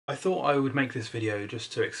I thought I would make this video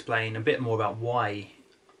just to explain a bit more about why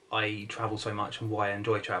I travel so much and why I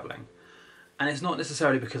enjoy travelling. And it's not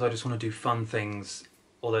necessarily because I just want to do fun things,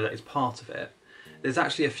 although that is part of it. There's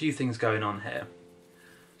actually a few things going on here.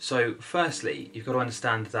 So firstly, you've got to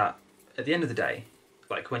understand that at the end of the day,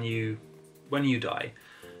 like when you die,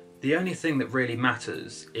 the only thing that really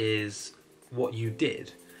matters is what you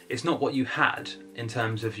did. It's not what you had in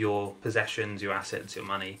terms of your possessions, your assets, your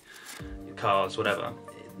money, your cars, whatever.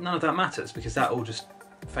 None of that matters because that all just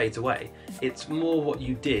fades away. It's more what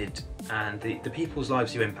you did and the people's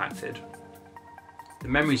lives you impacted, the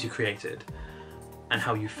memories you created, and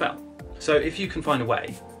how you felt. So if you can find a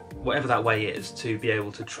way, whatever that way is, to be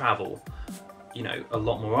able to travel, you know, a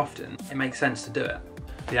lot more often, it makes sense to do it.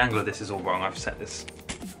 The angle of this is all wrong. I've set this,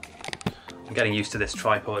 I'm getting used to this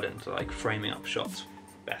tripod and to like framing up shots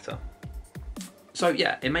better. So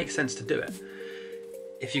yeah, it makes sense to do it.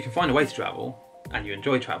 If you can find a way to travel and you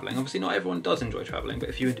enjoy traveling, obviously not everyone does enjoy traveling, but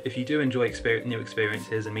if you do enjoy new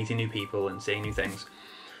experiences and meeting new people and seeing new things,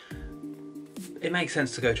 it makes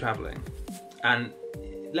sense to go traveling. And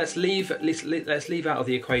let's leave out of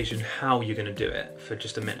the equation how you're going to do it for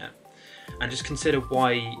just a minute, and just consider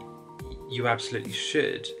why you absolutely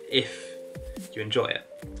should if you enjoy it.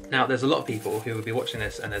 Now, there's a lot of people who would be watching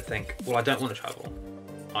this and they'd think, well, I don't want to travel.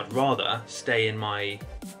 I'd rather stay in my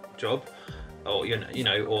job, or you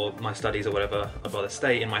know, or my studies or whatever. I'd rather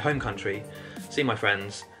stay in my home country, see my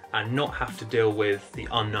friends, and not have to deal with the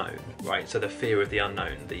unknown, right? So the fear of the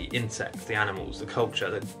unknown, the insects, the animals, the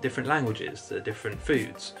culture, the different languages, the different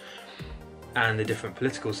foods, and the different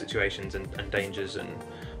political situations and dangers and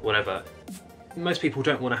whatever. Most people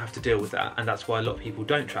don't want to have to deal with that, and that's why a lot of people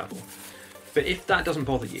don't travel. But if that doesn't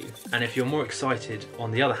bother you, and if you're more excited,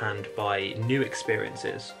 on the other hand, by new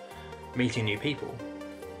experiences, meeting new people,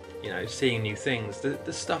 you know, seeing new things,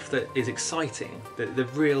 the stuff that is exciting, the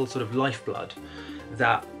real sort of lifeblood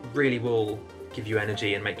that really will give you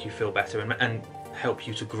energy and make you feel better and help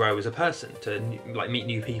you to grow as a person, to like meet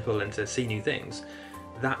new people and to see new things,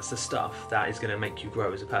 that's the stuff that is going to make you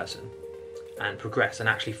grow as a person and progress and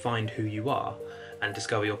actually find who you are and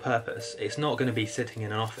discover your purpose. It's not going to be sitting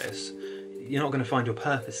in an office. You're not going to find your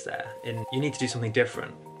purpose there. You need to do something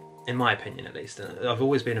different, in my opinion at least. And I've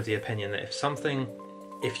always been of the opinion that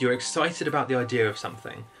if you're excited about the idea of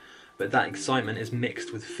something, but that excitement is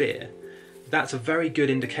mixed with fear, that's a very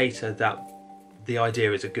good indicator that the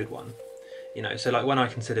idea is a good one. You know, so like when I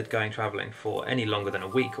considered going travelling for any longer than a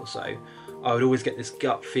week or so, I would always get this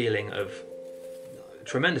gut feeling of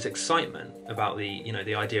tremendous excitement about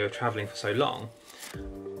the idea of travelling for so long,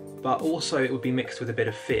 but also it would be mixed with a bit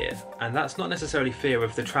of fear. And that's not necessarily fear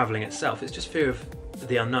of the travelling itself, it's just fear of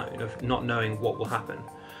the unknown, of not knowing what will happen.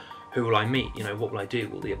 Who will I meet? You know, what will I do?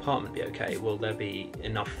 Will the apartment be okay? Will there be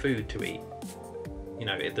enough food to eat? You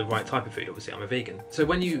know, the right type of food. Obviously I'm a vegan. So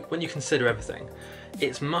when you consider everything,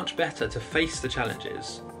 it's much better to face the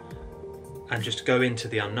challenges and just go into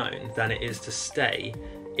the unknown than it is to stay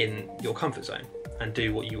in your comfort zone and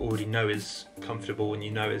do what you already know is comfortable and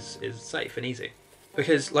you know is safe and easy.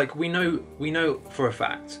 Because like we know for a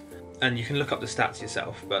fact, and you can look up the stats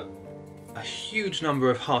yourself, but a huge number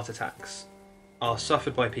of heart attacks are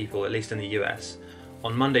suffered by people, at least in the US,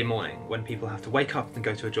 on Monday morning when people have to wake up and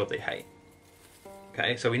go to a job they hate.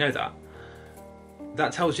 Okay, so we know that.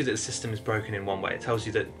 That tells you that the system is broken in one way. It tells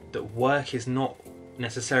you that work is not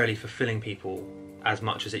necessarily fulfilling people as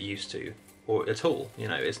much as it used to, or at all. You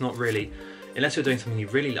know, it's not really, unless you're doing something you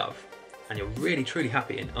really love and you're really truly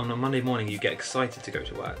happy, and on a Monday morning you get excited to go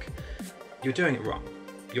to work, you're doing it wrong.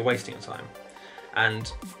 You're wasting your time.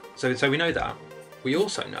 And so we know that. We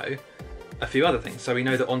also know a few other things. So we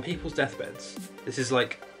know that on people's deathbeds, this is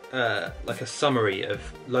like a summary of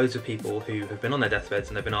loads of people who have been on their deathbeds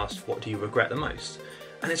and they've been asked, what do you regret the most?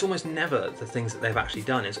 And it's almost never the things that they've actually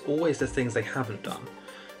done, it's always the things they haven't done.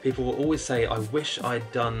 People will always say, I wish I'd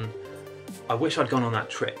gone on that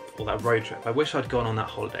trip or that road trip. I wish I'd gone on that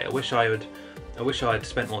holiday. I wish I'd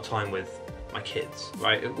spent more time with my kids,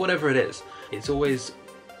 right? Whatever it is, it's always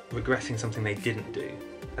regretting something they didn't do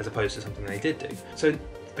as opposed to something they did do. So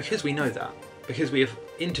because we know that, because we have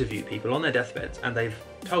interviewed people on their deathbeds and they've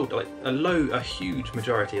told, like a huge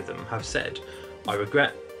majority of them have said, I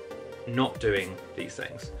regret not doing these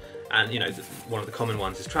things. And you know, one of the common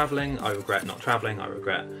ones is travelling. I regret not travelling. I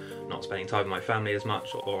regret not spending time with my family as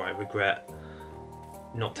much, or I regret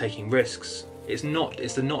not taking risks. It's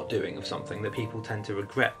the not doing of something that people tend to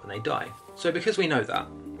regret when they die. So because we know that,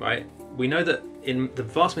 right, we know that in the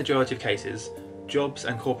vast majority of cases, jobs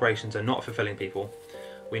and corporations are not fulfilling people.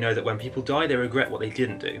 We know that when people die, they regret what they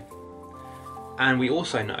didn't do. And we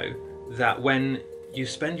also know that when you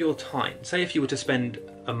spend your time, say if you were to spend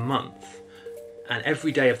a month, and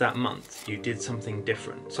every day of that month you did something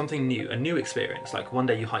different, something new, a new experience. Like one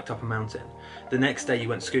day you hiked up a mountain, the next day you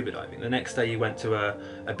went scuba diving, the next day you went to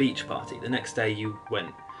a beach party, the next day you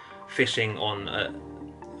went fishing on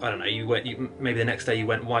I don't know, maybe the next day you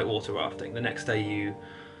went whitewater rafting, the next day you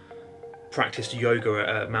practiced yoga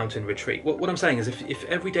at a mountain retreat. What I'm saying is if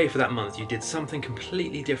every day for that month you did something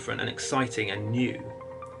completely different and exciting and new,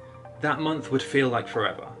 that month would feel like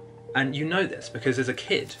forever. And you know this because as a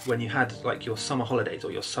kid, when you had like your summer holidays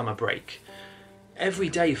or your summer break, every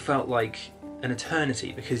day felt like an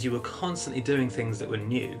eternity because you were constantly doing things that were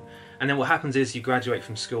new. And then what happens is you graduate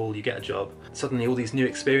from school, you get a job, suddenly all these new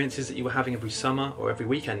experiences that you were having every summer or every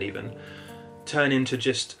weekend even turn into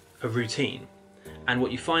just a routine. And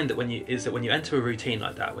what you find that when you enter a routine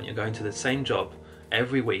like that, when you're going to the same job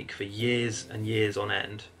every week for years and years on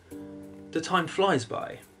end, the time flies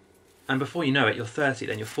by. And before you know it, you're 30,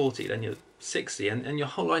 then you're 40, then you're 60, and your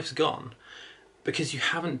whole life's gone. Because you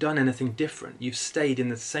haven't done anything different. You've stayed in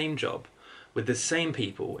the same job, with the same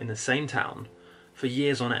people, in the same town, for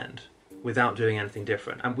years on end, without doing anything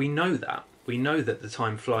different. And we know that. We know that the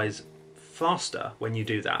time flies faster when you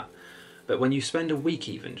do that. But when you spend a week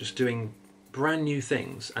even just doing brand new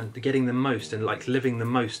things and getting the most and like living the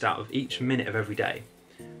most out of each minute of every day,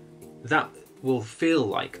 that will feel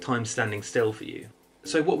like time standing still for you.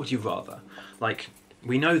 So what would you rather? Like,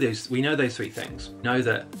 we know those three things. We know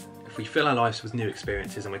that if we fill our lives with new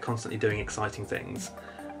experiences and we're constantly doing exciting things,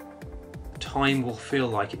 time will feel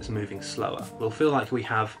like it's moving slower. We'll feel like we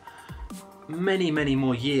have many, many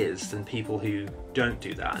more years than people who don't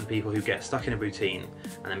do that and people who get stuck in a routine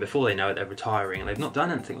and then before they know it they're retiring and they've not done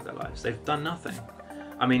anything with their lives. They've done nothing.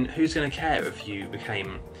 I mean, who's going to care if you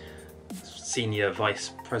became senior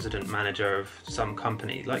vice president manager of some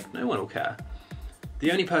company? Like, no one will care.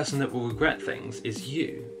 The only person that will regret things is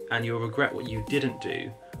you, and you'll regret what you didn't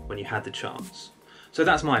do when you had the chance. So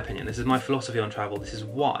that's my opinion. This is my philosophy on travel. This is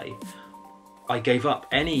why I gave up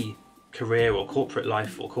any career or corporate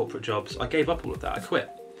life or corporate jobs. I gave up all of that. I quit.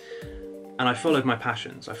 And I followed my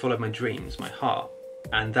passions. I followed my dreams, my heart.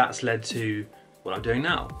 And that's led to what I'm doing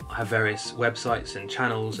now. I have various websites and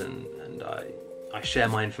channels and I share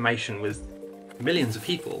my information with millions of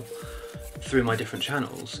people through my different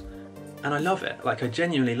channels. And I love it, like I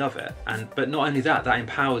genuinely love it. But not only that, that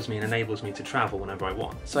empowers me and enables me to travel whenever I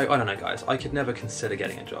want. So I don't know guys, I could never consider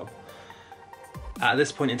getting a job. At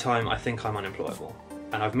this point in time, I think I'm unemployable.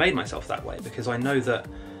 And I've made myself that way because I know that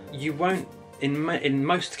you won't, in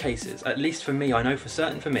most cases, at least for me, I know for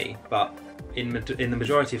certain for me, but in the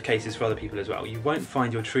majority of cases for other people as well, you won't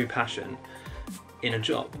find your true passion in a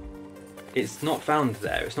job. It's not found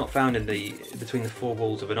there, it's not found between the four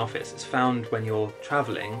walls of an office. It's found when you're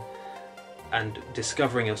traveling and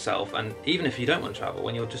discovering yourself, and even if you don't want to travel,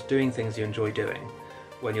 when you're just doing things you enjoy doing,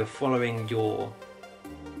 when you're following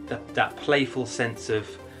that playful sense of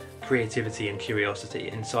creativity and curiosity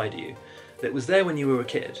inside you that was there when you were a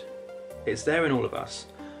kid. It's there in all of us,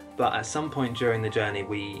 but at some point during the journey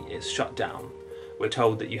it's shut down. We're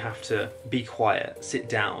told that you have to be quiet, sit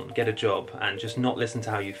down, get a job, and just not listen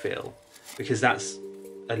to how you feel, because that's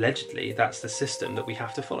allegedly that's the system that we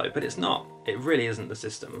have to follow. But it's not. It really isn't the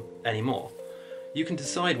system anymore. You can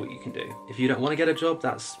decide what you can do. If you don't want to get a job,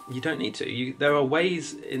 you don't need to. There are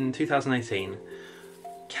ways in 2018,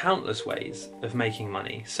 countless ways of making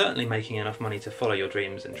money, certainly making enough money to follow your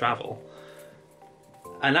dreams and travel.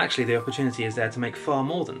 And actually the opportunity is there to make far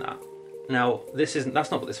more than that. Now,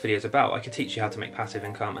 that's not what this video is about. I could teach you how to make passive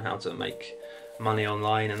income and how to make money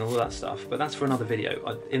online and all that stuff, but that's for another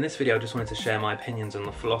video. In this video I just wanted to share my opinions on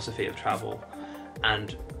the philosophy of travel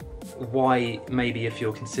and why maybe if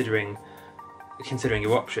you're considering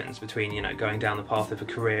your options between, you know, going down the path of a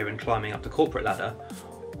career and climbing up the corporate ladder,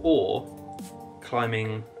 or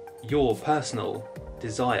climbing your personal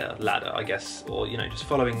desire ladder, I guess, or, you know, just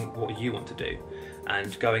following what you want to do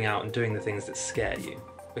and going out and doing the things that scare you.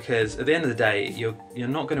 Because at the end of the day, you're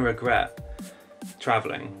not going to regret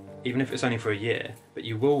traveling, even if it's only for a year, but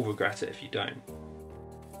you will regret it if you don't.